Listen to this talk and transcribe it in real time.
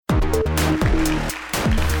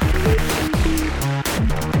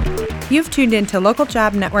You've tuned in to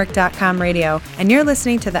localjobnetwork.com radio, and you're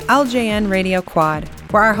listening to the LJN Radio Quad,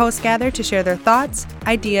 where our hosts gather to share their thoughts,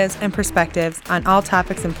 ideas, and perspectives on all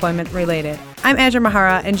topics employment related. I'm Adra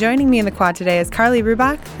Mahara, and joining me in the quad today is Carly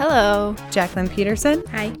Rubach. Hello. Jacqueline Peterson.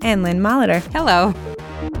 Hi. And Lynn Molitor. Hello.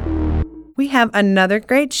 We have another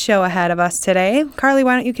great show ahead of us today. Carly,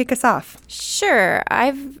 why don't you kick us off? Sure.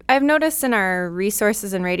 I've noticed in our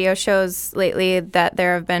resources and radio shows lately that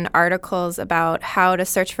there have been articles about how to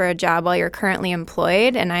search for a job while you're currently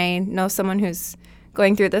employed, and I know someone who's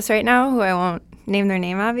going through this right now, who I won't name their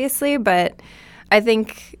name, obviously, but I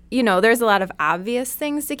think, there's a lot of obvious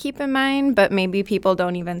things to keep in mind, but maybe people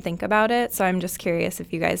don't even think about it. So I'm just curious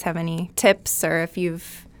if you guys have any tips or if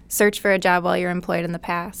you've searched for a job while you're employed in the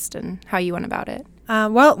past and how you went about it.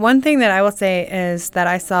 Well, one thing that I will say is that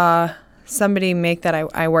I saw somebody make that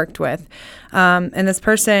I worked with, and this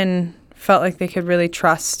person felt like they could really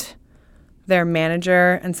trust their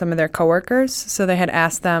manager and some of their coworkers, so they had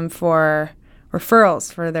asked them for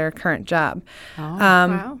referrals for their current job.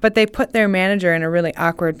 Wow. But they put their manager in a really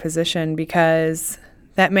awkward position because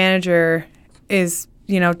that manager is,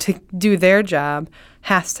 to do their job,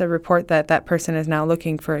 has to report that that person is now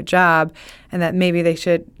looking for a job and that maybe they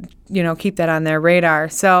should, keep that on their radar.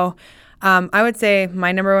 So I would say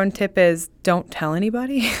my number one tip is don't tell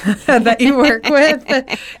anybody that you work with,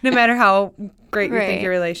 no matter how great you think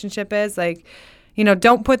your relationship is.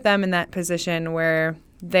 Don't put them in that position where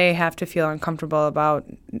they have to feel uncomfortable about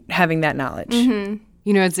having that knowledge.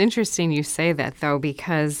 Mm-hmm. It's interesting you say that, though,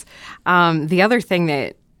 because the other thing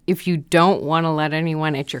that if you don't want to let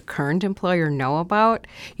anyone at your current employer know about,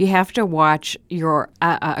 you have to watch your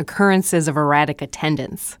occurrences of erratic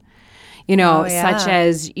attendance. Such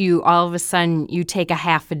as all of a sudden you take a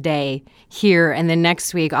half a day here, and then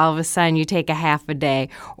next week all of a sudden you take a half a day,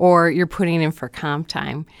 or you're putting in for comp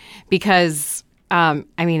time. Because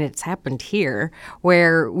it's happened here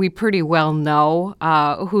where we pretty well know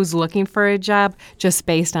who's looking for a job just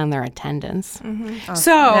based on their attendance. Mm-hmm.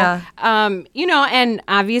 And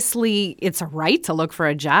obviously it's a right to look for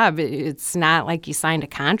a job. It's not like you signed a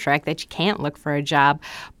contract that you can't look for a job.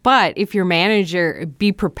 But if your manager,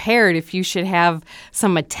 be prepared if you should have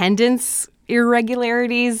some attendance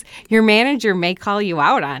irregularities, your manager may call you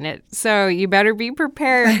out on it. So you better be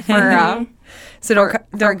prepared for So don't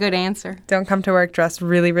a good answer. Don't come to work dressed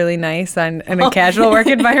really, really nice in a casual work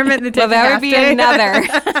environment. Well, that would be another.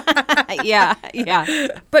 Yeah.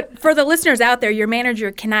 But for the listeners out there, your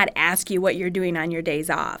manager cannot ask you what you're doing on your days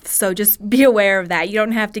off. So just be aware of that. You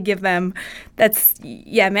don't have to give them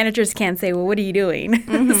managers can't say, well, what are you doing?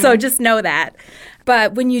 Mm-hmm. So just know that.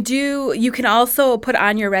 But when you do, you can also put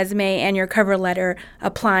on your resume and your cover letter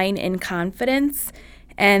applying in confidence.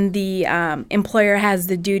 And the employer has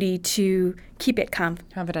the duty to keep it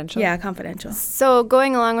confidential. Yeah, confidential. So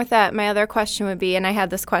going along with that, my other question would be, and I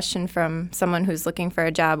had this question from someone who's looking for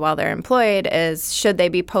a job while they're employed, is should they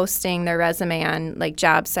be posting their resume on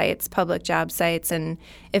job sites, public job sites? And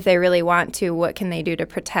if they really want to, what can they do to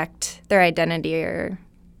protect their identity or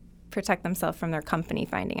protect themselves from their company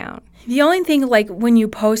finding out? The only thing, when you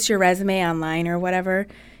post your resume online or whatever,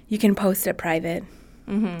 you can post it private.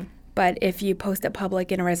 Mm-hmm. But if you post it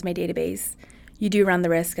public in a resume database, you do run the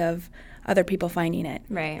risk of other people finding it.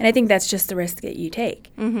 Right. And I think that's just the risk that you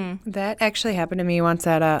take. Mm-hmm. That actually happened to me once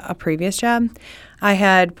at a previous job. I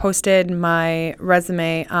had posted my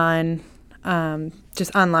resume on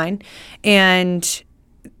just online, and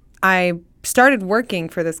I started working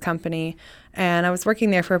for this company, and I was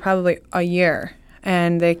working there for probably a year.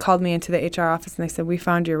 And they called me into the HR office and they said, we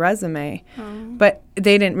found your resume. Oh. But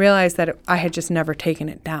they didn't realize that I had just never taken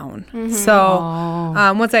it down. Mm-hmm. So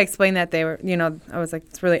once I explained that, they were, I was like,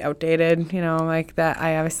 it's really outdated, that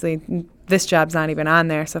I obviously, this job's not even on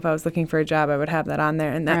there. So if I was looking for a job, I would have that on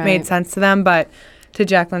there. And that made sense to them. But to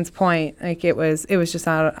Jacqueline's point, it was just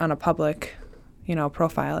on a public,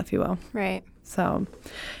 profile, if you will. Right. So,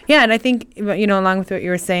 yeah, and I think, along with what you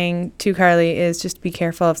were saying, too, Carly, is just be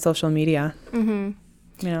careful of social media.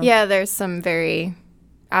 Mm-hmm. Yeah, there's some very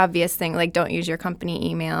obvious thing, don't use your company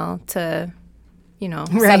email to,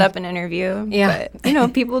 set up an interview. Yeah.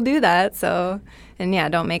 But, people do that, so,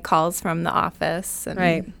 and don't make calls from the office. And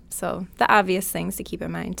right. So the obvious things to keep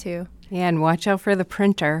in mind, too. Yeah, and watch out for the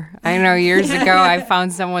printer. I know years ago I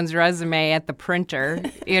found someone's resume at the printer,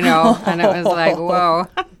 and it was like, whoa.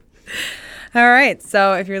 All right.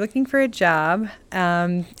 So if you're looking for a job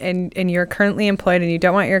and you're currently employed and you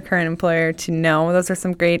don't want your current employer to know, those are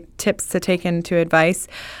some great tips to take into advice.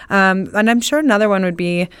 And I'm sure another one would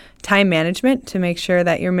be time management to make sure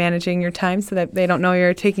that you're managing your time so that they don't know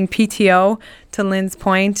you're taking PTO, to Lynn's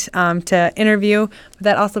point, to interview. But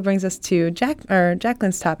that also brings us to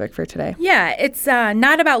Jacqueline's topic for today. Yeah, it's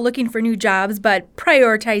not about looking for new jobs, but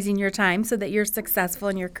prioritizing your time so that you're successful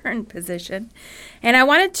in your current position. And I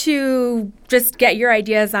wanted to just get your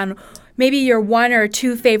ideas on maybe your 1 or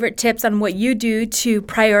 2 favorite tips on what you do to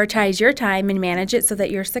prioritize your time and manage it so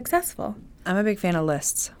that you're successful. I'm a big fan of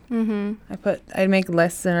lists. I make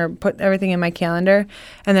lists or put everything in my calendar,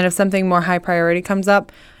 and then if something more high priority comes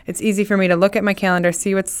up, it's easy for me to look at my calendar,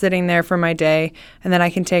 see what's sitting there for my day, and then I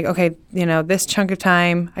can take, okay, this chunk of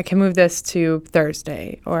time, I can move this to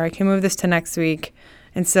Thursday, or I can move this to next week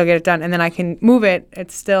and still get it done. And then I can move it.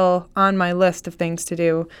 It's still on my list of things to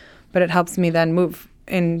do, but it helps me then move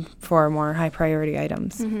in for more high priority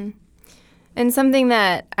items. And something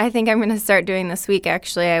that I think I'm going to start doing this week,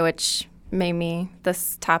 actually,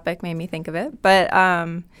 this topic made me think of it. But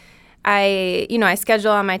I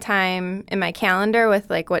schedule all my time in my calendar with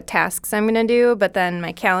like what tasks I'm going to do, but then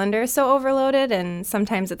my calendar is so overloaded and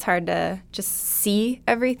sometimes it's hard to just see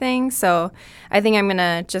everything. So I think I'm going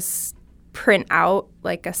to just print out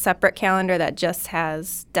like a separate calendar that just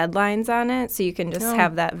has deadlines on it, so you can just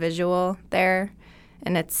have that visual there.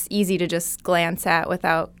 And it's easy to just glance at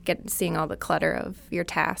without seeing all the clutter of your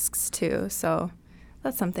tasks too. So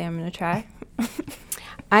that's something I'm going to try.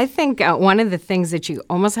 I think one of the things that you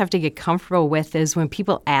almost have to get comfortable with is when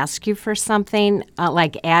people ask you for something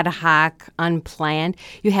like ad hoc, unplanned,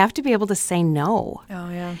 you have to be able to say no. Oh,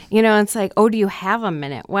 yeah. It's like, oh, do you have a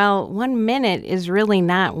minute? Well, 1 minute is really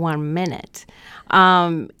not 1 minute.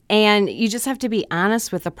 And you just have to be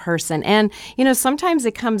honest with a person. And, sometimes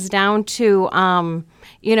it comes down to,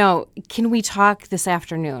 can we talk this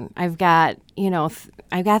afternoon? I've got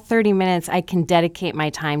 30 minutes I can dedicate my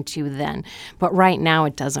time to then. But right now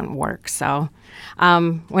it doesn't work. So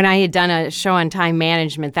when I had done a show on time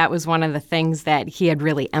management, that was one of the things that he had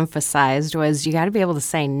really emphasized was you got to be able to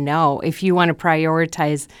say no if you want to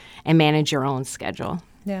prioritize and manage your own schedule.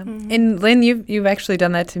 Yeah. And Lynn, you've actually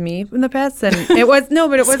done that to me in the past, and it was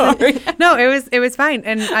it was fine.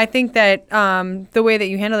 And I think that the way that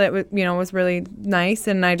you handled it was really nice.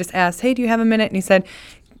 And I just asked, hey, do you have a minute? And he said,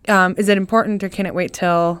 is it important or can it wait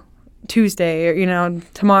till Tuesday or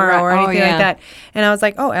tomorrow or anything like that? And I was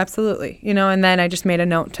like, oh, absolutely. And then I just made a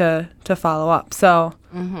note to follow up. So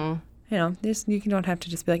you don't have to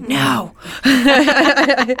just be like, no.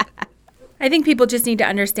 I think people just need to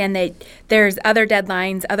understand that there's other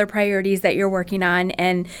deadlines, other priorities that you're working on,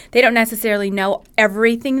 and they don't necessarily know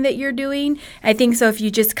everything that you're doing. I think so if you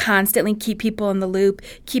just constantly keep people in the loop,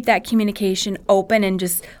 keep that communication open, and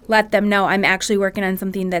just let them know I'm actually working on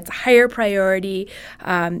something that's higher priority.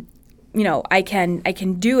 I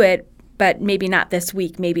can do it, but maybe not this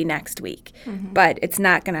week, maybe next week. But it's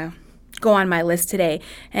not going to go on my list today.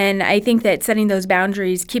 And I think that setting those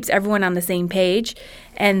boundaries keeps everyone on the same page,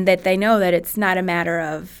 and that they know that it's not a matter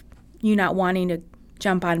of you not wanting to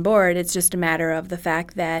jump on board. It's just a matter of the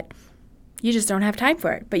fact that you just don't have time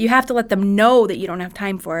for it. But you have to let them know that you don't have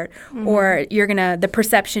time for it, or the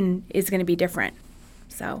perception is going to be different.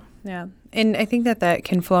 So yeah. And I think that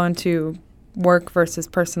can flow into work versus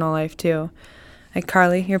personal life too. Like,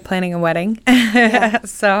 Carly, you're planning a wedding. Yeah.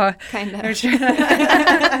 So kind of.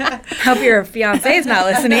 Hope your fiance is not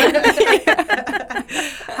listening.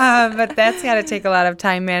 But that's got to take a lot of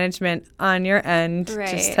time management on your end,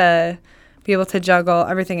 just to be able to juggle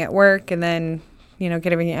everything at work and then,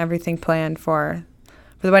 get everything planned for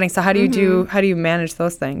the wedding. So how do you manage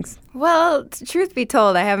those things? Well, truth be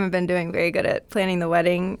told, I haven't been doing very good at planning the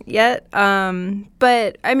wedding yet.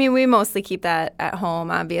 But I mean, we mostly keep that at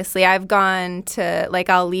home, obviously. I've gone to,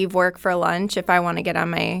 I'll leave work for lunch if I want to get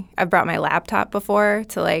on I've brought my laptop before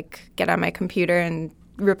to, get on my computer and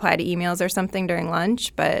reply to emails or something during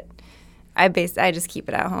lunch. But I just keep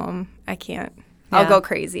it at home. I can't. Yeah. I'll go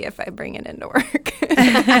crazy if I bring it into work.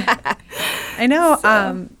 I know.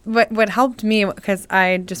 So. What helped me, because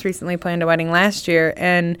I just recently planned a wedding last year,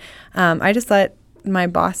 and I just let my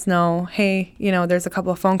boss know, hey, there's a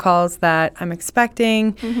couple of phone calls that I'm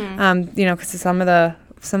expecting, because some of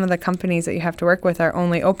the companies that you have to work with are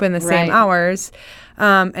only open the same hours,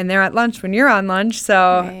 and they're at lunch when you're on lunch.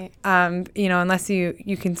 So, unless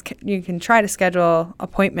you can try to schedule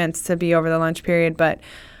appointments to be over the lunch period, but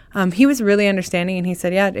he was really understanding, and he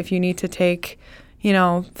said, yeah, if you need to take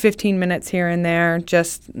 15 minutes here and there,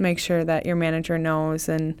 just make sure that your manager knows,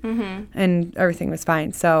 and everything was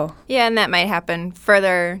fine. So yeah, and that might happen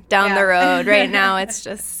further down the road. Right now, it's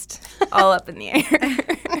just all up in the air.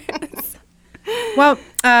 Well,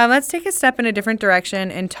 let's take a step in a different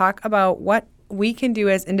direction and talk about what we can do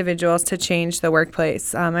as individuals to change the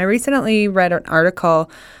workplace. I recently read an article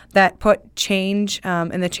that put change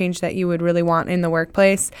and the change that you would really want in the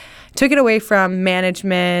workplace, took it away from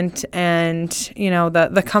management and, you know,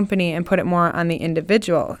 the company and put it more on the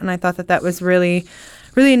individual. And I thought that was really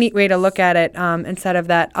a neat way to look at it. Instead of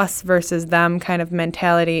that us versus them kind of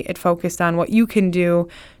mentality, it focused on what you can do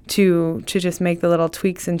to just make the little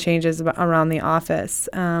tweaks and changes around the office.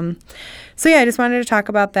 So yeah, I just wanted to talk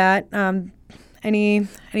about that. Any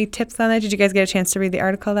tips on that? Did you guys get a chance to read the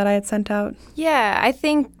article that I had sent out? Yeah, I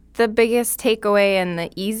think the biggest takeaway and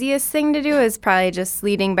the easiest thing to do is probably just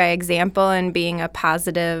leading by example and being a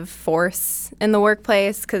positive force in the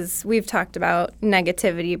workplace, because we've talked about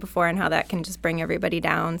negativity before and how that can just bring everybody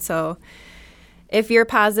down. So if you're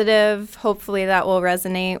positive, hopefully that will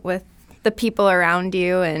resonate with the people around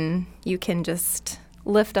you and you can just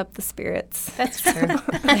lift up the spirits. That's true.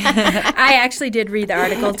 I actually did read the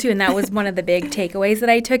article too, and that was one of the big takeaways that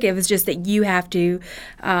I took. It was just that you have to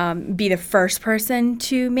be the first person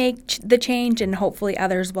to make the change, and hopefully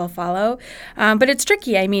others will follow. But it's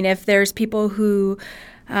tricky. I mean, if there's people who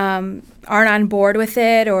aren't on board with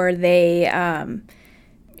it, or they, I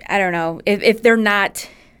don't know, if they're not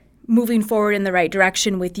moving forward in the right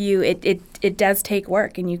direction with you, it does take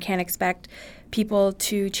work, and you can't expect people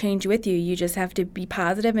to change with you. You just have to be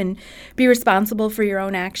positive and be responsible for your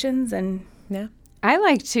own actions. And yeah, I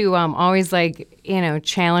like to always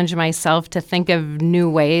challenge myself to think of new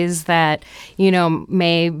ways that,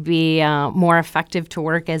 may be more effective to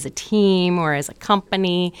work as a team or as a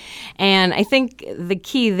company. And I think the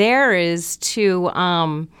key there is to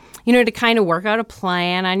to kind of work out a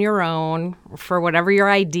plan on your own for whatever your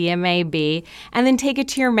idea may be, and then take it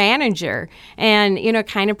to your manager and,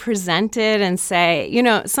 kind of present it and say,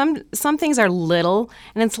 some things are little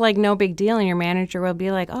and it's like no big deal, and your manager will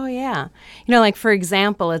be like, oh, yeah. Like, for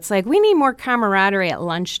example, it's like, we need more camaraderie at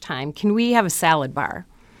lunchtime. Can we have a salad bar?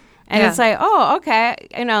 And it's like, oh, okay,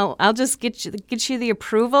 I'll just get you the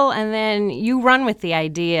approval, and then you run with the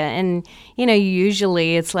idea. And,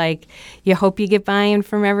 usually it's like you hope you get buy-in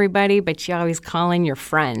from everybody, but you always call in your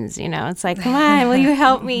friends, It's like, come on, will you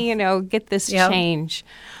help me, get this change?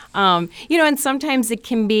 And sometimes it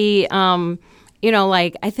can be,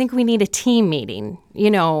 like, I think we need a team meeting,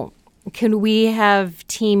 Can we have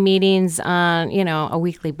team meetings on, a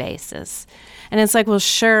weekly basis? And it's like, well,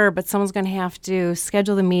 sure, but someone's going to have to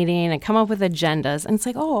schedule the meeting and come up with agendas. And it's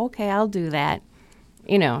like, oh, okay, I'll do that.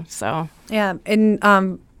 So. Yeah, and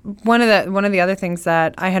one of the other things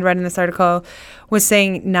that I had read in this article was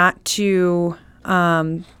saying not to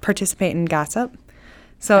participate in gossip.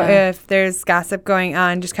 So if there's gossip going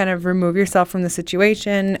on, just kind of remove yourself from the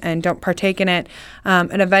situation and don't partake in it.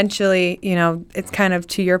 And eventually, it's kind of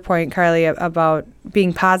to your point, Carly, about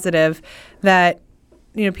being positive, that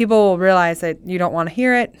people will realize that you don't want to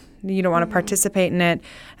hear it, you don't want to participate in it,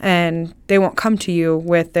 and they won't come to you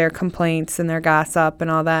with their complaints and their gossip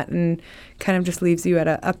and all that, and kind of just leaves you at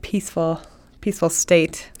a peaceful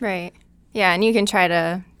state. Right. Yeah, and you can try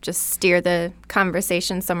to just steer the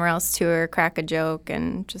conversation somewhere else too, or crack a joke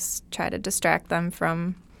and just try to distract them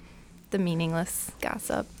from the meaningless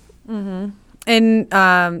gossip. Mm-hmm. And,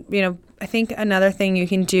 I think another thing you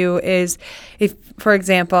can do is if, for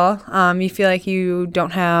example, you feel like you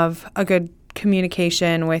don't have a good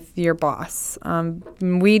communication with your boss.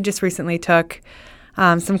 We just recently took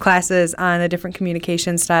some classes on the different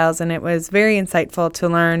communication styles, and it was very insightful to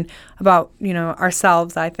learn about,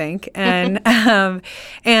 ourselves, I think, and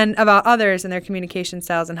and about others and their communication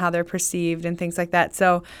styles and how they're perceived and things like that.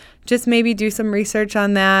 So just maybe do some research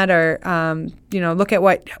on that, or look at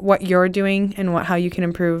what you're doing and how you can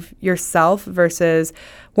improve yourself versus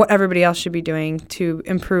what everybody else should be doing to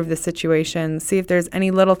improve the situation. See if there's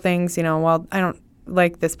any little things, well, I don't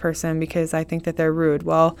like this person because I think that they're rude.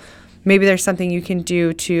 Well, maybe there's something you can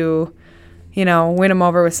do to, win them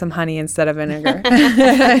over with some honey instead of vinegar.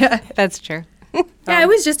 That's true. Yeah, I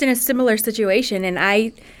was just in a similar situation, and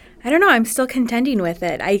I don't know, I'm still contending with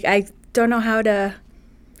it. I don't know how to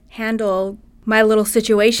handle my little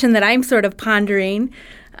situation that I'm sort of pondering.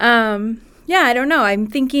 I don't know. I'm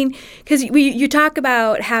thinking, because you talk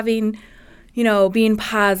about having, being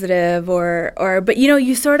positive but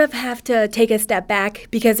you sort of have to take a step back,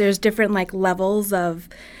 because there's different levels of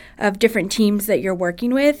different teams that you're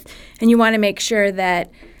working with, and you want to make sure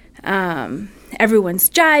that everyone's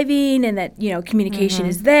jiving and that communication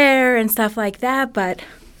is there and stuff like that. But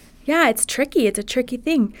yeah, it's tricky. It's a tricky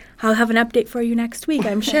thing. I'll have an update for you next week,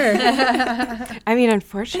 I'm sure. I mean,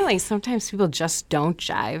 unfortunately, sometimes people just don't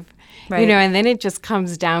jive, right. And then it just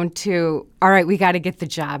comes down to, all right, we got to get the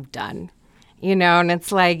job done. and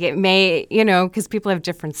it's like it may, because people have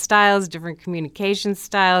different styles, different communication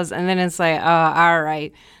styles, and then it's like, oh, all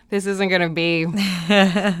right, this isn't going to be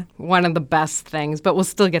one of the best things, but we'll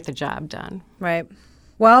still get the job done. Right.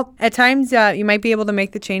 Well, at times you might be able to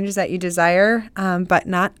make the changes that you desire, but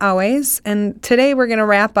not always. And today we're going to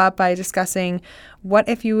wrap up by discussing what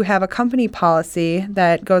if you have a company policy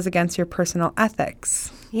that goes against your personal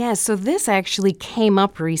ethics. Yeah, so this actually came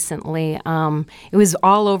up recently. It was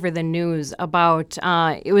all over the news about,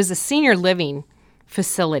 it was a senior living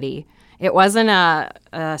facility. It wasn't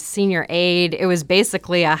a senior aid. It was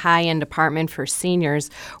basically a high-end apartment for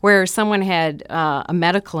seniors where someone had a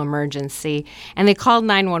medical emergency, and they called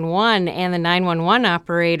 911, and the 911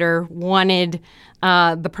 operator wanted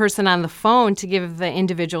the person on the phone to give the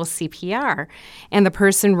individual CPR, and the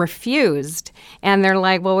person refused. And they're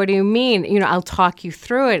like, well, what do you mean? I'll talk you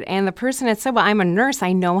through it. And the person had said, well, I'm a nurse.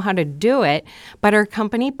 I know how to do it, but our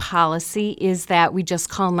company policy is that we just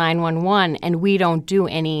call 911, and we don't do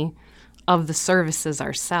any of the services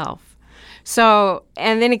ourselves. So,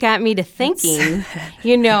 and then it got me to thinking,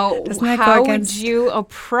 how would you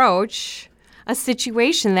approach a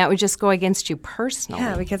situation that would just go against you personally?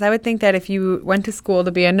 Yeah, because I would think that if you went to school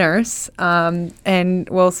to be a nurse, and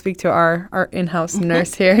we'll speak to our in-house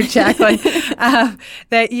nurse here, Jacqueline,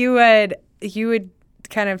 that you would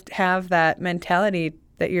kind of have that mentality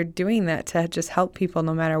that you're doing that to just help people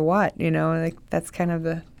no matter what, like that's kind of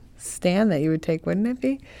the stand that you would take, wouldn't it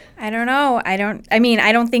be? I don't know. I don't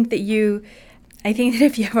think that I think that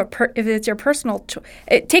if you have if it's your personal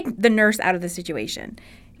take the nurse out of the situation.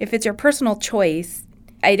 If it's your personal choice,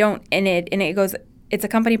 it's a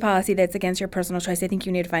company policy that's against your personal choice, I think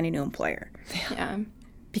you need to find a new employer. Yeah.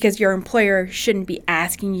 Because your employer shouldn't be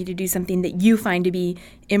asking you to do something that you find to be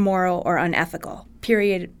immoral or unethical.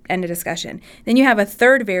 Period. End of discussion. Then you have a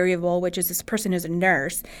third variable, which is this person who's a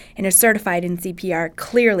nurse and is certified in CPR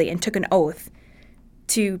clearly and took an oath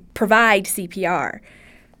to provide CPR.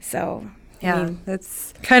 So, yeah,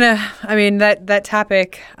 that's kind of, that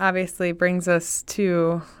topic obviously brings us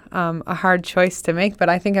to a hard choice to make. But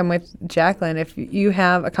I think I'm with Jacqueline. If you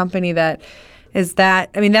have a company that is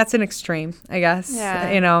that's an extreme, I guess.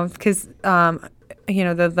 Yeah. Because,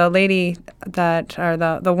 the lady or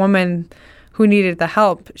the woman who needed the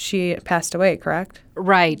help, she passed away, correct?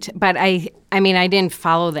 Right. But I didn't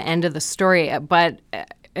follow the end of the story, but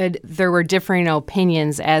there were differing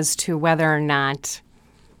opinions as to whether or not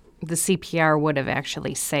the CPR would have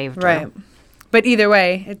actually saved her. Right. But either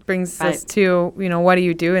way, it brings us to, what do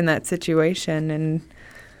you do in that situation? And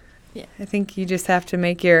yeah. I think you just have to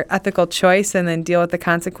make your ethical choice and then deal with the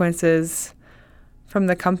consequences from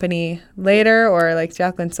the company later, or like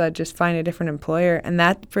Jacqueline said, just find a different employer. And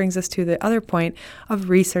that brings us to the other point of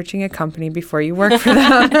researching a company before you work for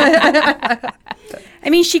them.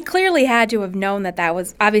 She clearly had to have known that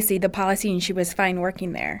was obviously the policy and she was fine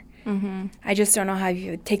working there. Mm-hmm. I just don't know how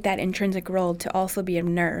you would take that intrinsic role to also be a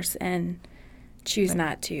nurse and choose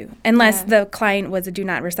not to. Unless the client was a do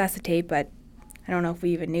not resuscitate, but I don't know if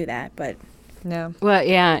we even knew that, but... No. Well,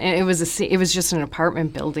 yeah, it was just an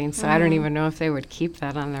apartment building, so I don't even know if they would keep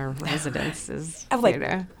that on their residences. I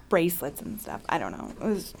have bracelets and stuff. I don't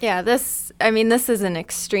know. This is an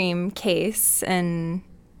extreme case, and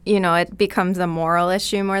it becomes a moral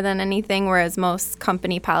issue more than anything. Whereas most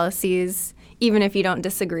company policies, even if you don't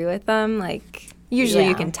disagree with them, usually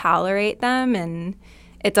you can tolerate them, and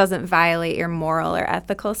it doesn't violate your moral or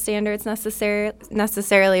ethical standards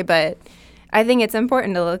necessarily. But I think it's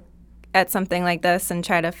important to look at something like this and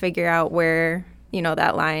try to figure out where,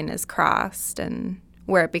 that line is crossed and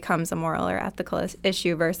where it becomes a moral or ethical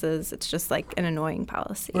issue versus it's just like an annoying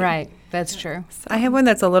policy. Right. That's true. So. I have one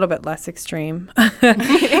that's a little bit less extreme.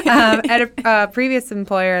 At a previous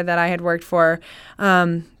employer that I had worked for,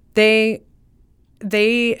 they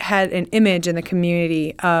had an image in the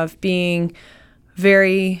community of being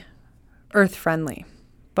very earth-friendly,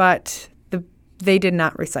 but they did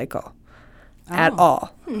not recycle. At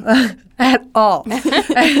all. At all.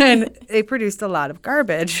 And they produced a lot of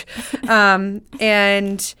garbage.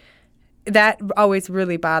 And that always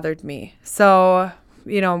really bothered me. So,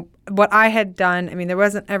 what I had done, there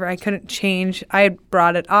wasn't ever, I couldn't change. I had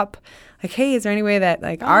brought it up. Like, hey, is there any way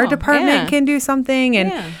that our department can do something?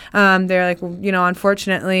 And they're like, well,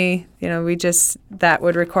 unfortunately, that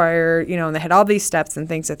would require, and they had all these steps and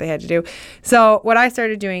things that they had to do. So what I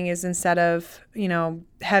started doing is instead of,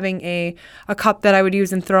 having a cup that I would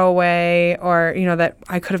use and throw away or, that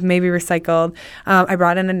I could have maybe recycled, I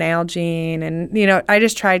brought in a Nalgene and, I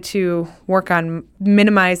just tried to work on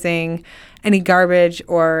minimizing any garbage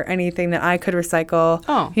or anything that I could recycle.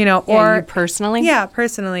 Oh, you know, yeah, or you personally? Yeah,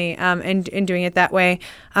 personally, and doing it that way,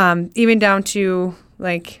 even down to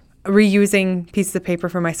like reusing pieces of paper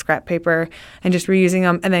for my scrap paper and just reusing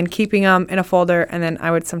them and then keeping them in a folder, and then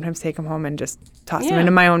I would sometimes take them home and just toss them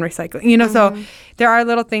into my own recycling. You know, so there are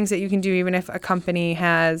little things that you can do even if a company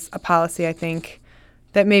has a policy, I think,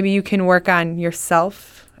 that maybe you can work on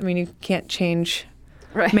yourself. I mean, you can't change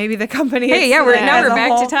maybe the company. Hey, yeah, we're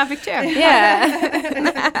back whole. to topic 2.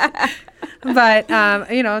 Yeah. But,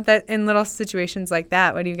 you know, that in little situations like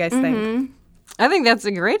that, what do you guys think? I think that's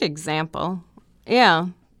a great example. Yeah.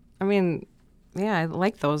 I mean, yeah, I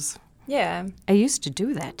like those. Yeah. I used to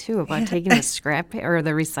do that too, about taking the scrap or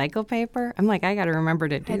the recycle paper. I'm like, I got to remember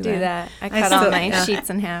to do I that. do that. I I cut all still- my yeah. sheets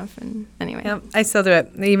in half. And anyway. Yep, I still do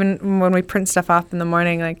it. Even when we print stuff off in the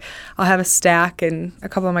morning, like I'll have a stack, and a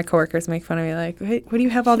couple of my coworkers make fun of me, like, "Hey, what do you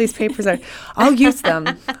have all these papers at?" I'll use them.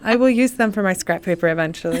 I will use them for my scrap paper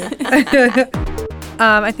eventually.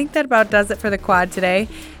 I think that about does it for the quad today.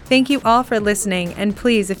 Thank you all for listening, and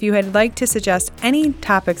please, if you would like to suggest any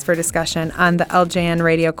topics for discussion on the LJN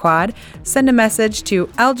Radio Quad, send a message to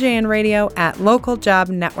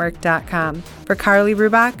lljnradio@localjobnetwork.com. For Carly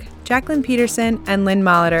Rubach, Jacqueline Peterson, and Lynn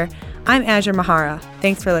Molitor, I'm Azure Mahara.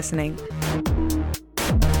 Thanks for listening.